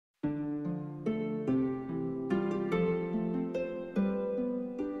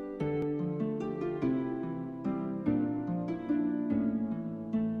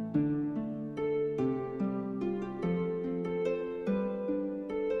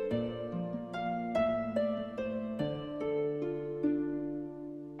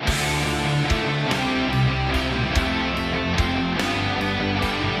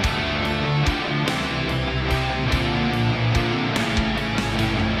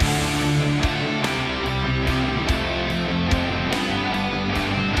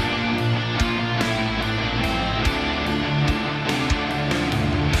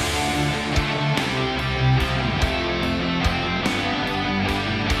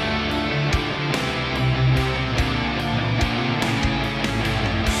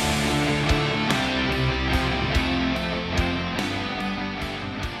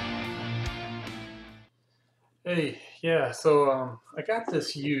Yeah, so I got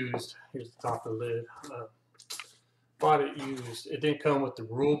this used. Here's the top of the lid. Bought it used. It didn't come with the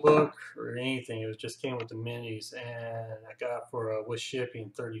rule book or anything. It just came with the minis, and I got for with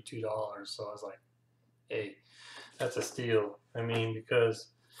shipping $32. So I was like, hey, that's a steal. I mean, because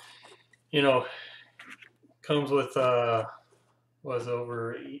comes with was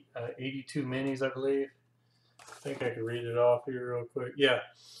over 82 minis, I believe. I think I can read it off here real quick. Yeah.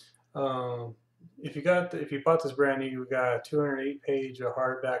 If you bought this brand new, you got a 208-page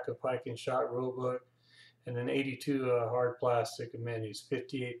hardback of Pike and Shot rulebook, and then 82 hard plastic of minis,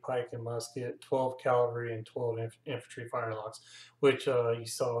 58 Pike and musket, 12 cavalry, and 12 infantry firelocks, which you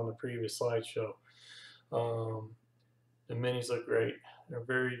saw in the previous slideshow. The minis look great. They're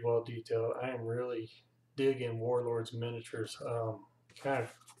very well detailed. I am really digging Warlord's miniatures. Kind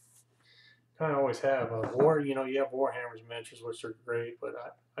of always have. You have Warhammer's miniatures, which are great, but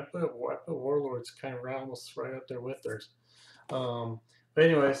I put Warlords kind of almost right up there with theirs. But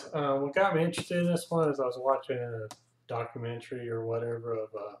anyways, what got me interested in this one is I was watching a documentary or whatever of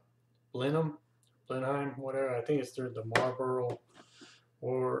Blenheim, whatever. I think it's through the Marlborough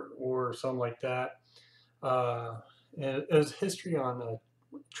War or something like that. And it was history on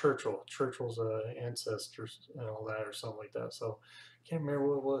Churchill's ancestors and all that, or something like that. So I can't remember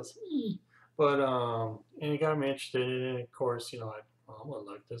what it was. But and it got me interested in it. Of course, I'm gonna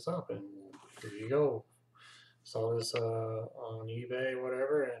look this up, and here you go. Saw this on eBay,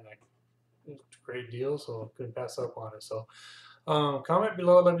 whatever, and it's a great deal, so I couldn't pass up on it. So comment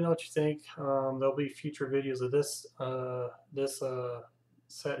below, let me know what you think. There'll be future videos of this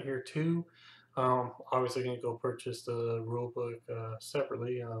set here too. Obviously gonna go purchase the rule book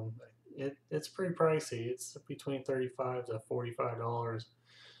separately. It's pretty pricey. It's between $35 to $45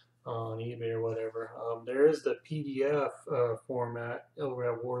 on eBay or whatever. There is the PDF format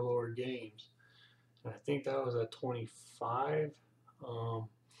over at Warlord Games. I think that was at $25.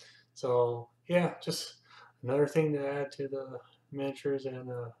 So yeah, just another thing to add to the miniatures and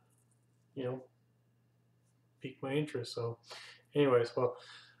pique my interest. So anyways, well,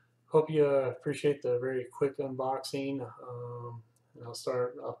 hope you appreciate the very quick unboxing. And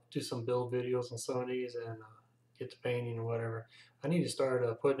I'll do some build videos on some of these and get to painting or whatever. I need to start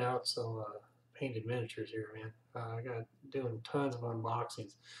putting out some painted miniatures here, man. I got doing tons of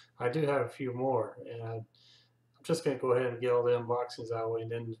unboxings. I do have a few more, and I'm just gonna go ahead and get all the unboxings out of the way,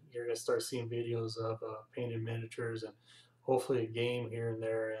 and then you're gonna start seeing videos of painted miniatures and hopefully a game here and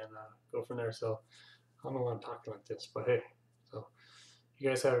there, and go from there. So I don't know why I'm talking like this, but hey, so you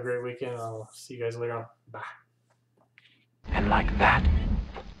guys have a great weekend. I'll see you guys later on. Bye. And like that,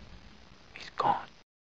 he's gone.